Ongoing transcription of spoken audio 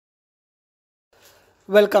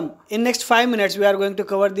Welcome. In next 5 minutes we are going to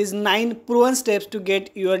cover these 9 proven steps to get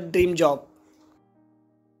your dream job.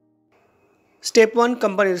 Step 1,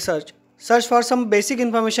 company research. Search for some basic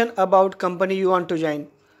information about company you want to join,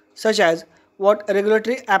 such as what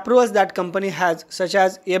regulatory approvals that company has, such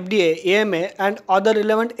as FDA, AMA and other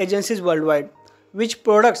relevant agencies worldwide. Which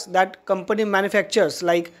products that company manufactures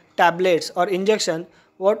like tablets or injection,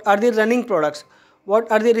 what are the running products,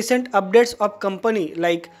 what are the recent updates of company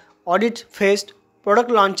like audit faced,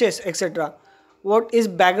 product launches, etc. What is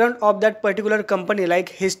background of that particular company like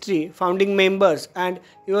history, founding members and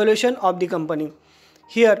evolution of the company.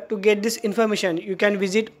 Here to get this information you can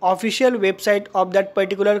visit official website of that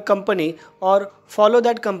particular company or follow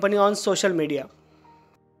that company on social media.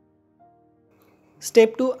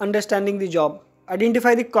 Step 2, understanding the job.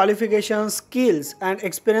 Identify the qualifications, skills and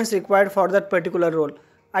experience required for that particular role.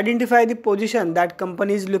 Identify the position that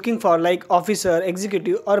company is looking for like officer,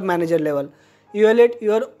 executive or manager level. Evaluate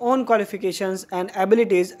your own qualifications and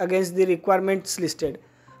abilities against the requirements listed.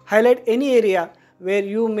 Highlight any area where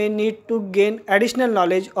you may need to gain additional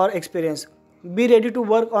knowledge or experience. Be ready to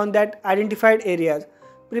work on that identified areas.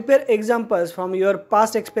 Prepare examples from your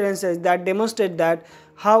past experiences that demonstrate that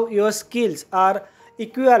how your skills are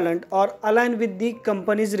equivalent or aligned with the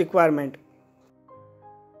company's requirement.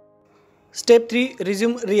 Step 3,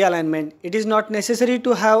 resume realignment. It is not necessary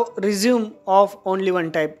to have resume of only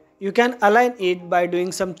one type. You can align it by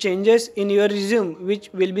doing some changes in your resume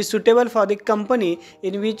which will be suitable for the company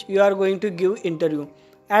in which you are going to give interview.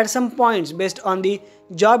 Add some points based on the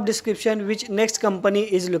job description which next company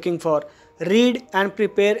is looking for. Read and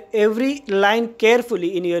prepare every line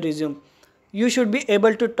carefully in your resume. You should be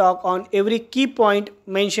able to talk on every key point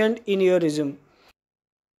mentioned in your resume.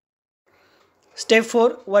 Step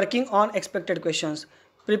 4, working on expected questions.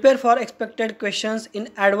 Prepare for expected questions in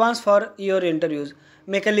advance for your interviews.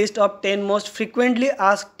 Make a list of 10 most frequently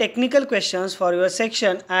asked technical questions for your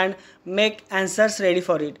section and make answers ready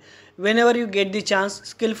for it. Whenever you get the chance,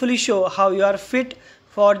 skillfully show how you are fit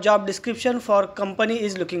for job description for company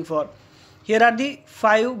is looking for. Here are the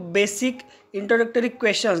 5 basic introductory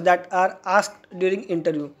questions that are asked during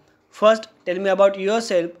interview. First, tell me about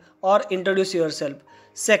yourself or introduce yourself.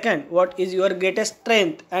 Second, what is your greatest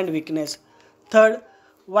strength and weakness? Third,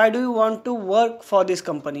 why do you want to work for this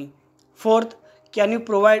company? Fourth, can you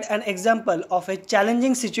provide an example of a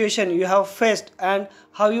challenging situation you have faced and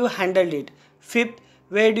how you handled it? Fifth,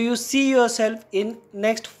 where do you see yourself in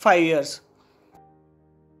next 5 years?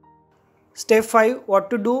 Step 5, what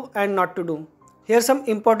to do and not to do. Here some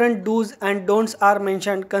important do's and don'ts are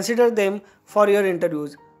mentioned. Consider them for your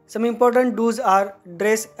interviews. Some important do's are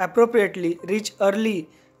dress appropriately, reach early,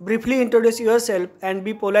 briefly introduce yourself and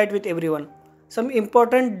be polite with everyone. Some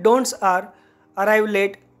important don'ts are arrive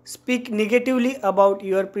late, speak negatively about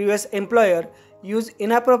your previous employer, use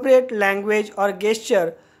inappropriate language or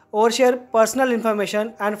gesture, overshare personal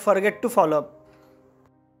information and forget to follow up.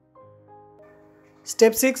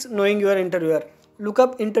 Step 6, knowing your interviewer. Look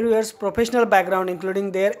up interviewers' professional background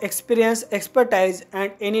including their experience, expertise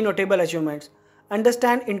and any notable achievements.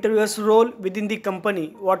 Understand interviewer's role within the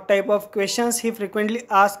company, what type of questions he frequently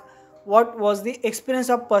asks, what was the experience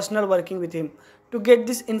of personal working with him. To get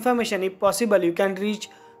this information, if possible, you can reach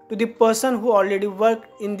to the person who already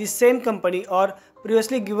worked in the same company or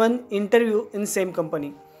previously given interview in same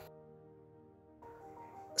company.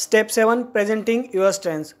 Step 7, presenting your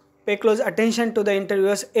strengths. Pay close attention to the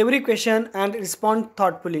interviewer's every question and respond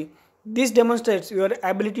thoughtfully. This demonstrates your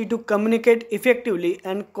ability to communicate effectively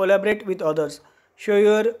and collaborate with others. Show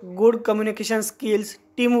your good communication skills,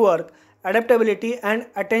 teamwork, adaptability and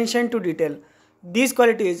attention to detail. These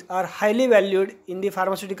qualities are highly valued in the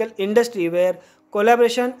pharmaceutical industry where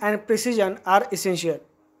collaboration and precision are essential.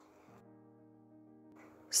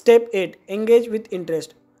 Step 8, engage with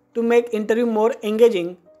interest. To make interview more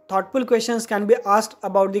engaging, thoughtful questions can be asked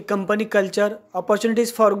about the company culture,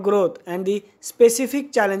 opportunities for growth and the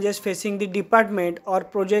specific challenges facing the department or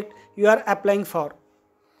project you are applying for.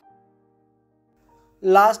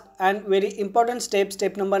 Last and very important step,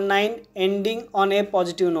 step number 9, ending on a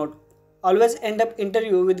positive note. Always end up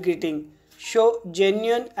interview with greeting. Show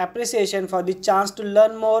genuine appreciation for the chance to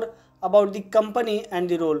learn more about the company and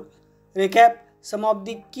the role. Recap some of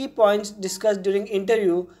the key points discussed during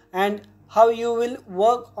interview and how you will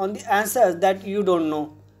work on the answers that you don't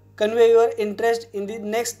know. Convey your interest in the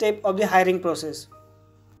next step of the hiring process.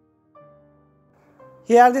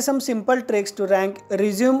 Here are some simple tricks to rank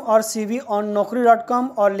resume or CV on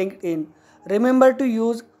Naukri.com or LinkedIn. Remember to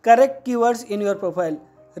use correct keywords in your profile.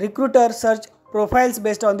 Recruiters search profiles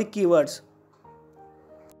based on the keywords.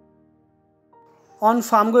 On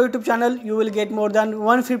Pharmgo YouTube channel, you will get more than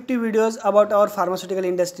 150 videos about our pharmaceutical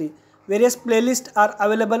industry. Various playlists are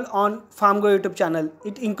available on Pharmgo YouTube channel.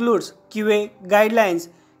 It includes QA, guidelines,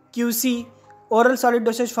 QC, oral solid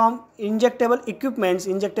dosage form, injectable equipments,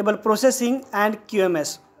 injectable processing, and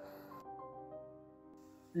QMS.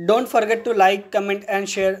 Don't forget to like, comment and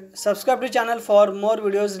share. Subscribe to channel for more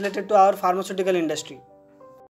videos related to our pharmaceutical industry.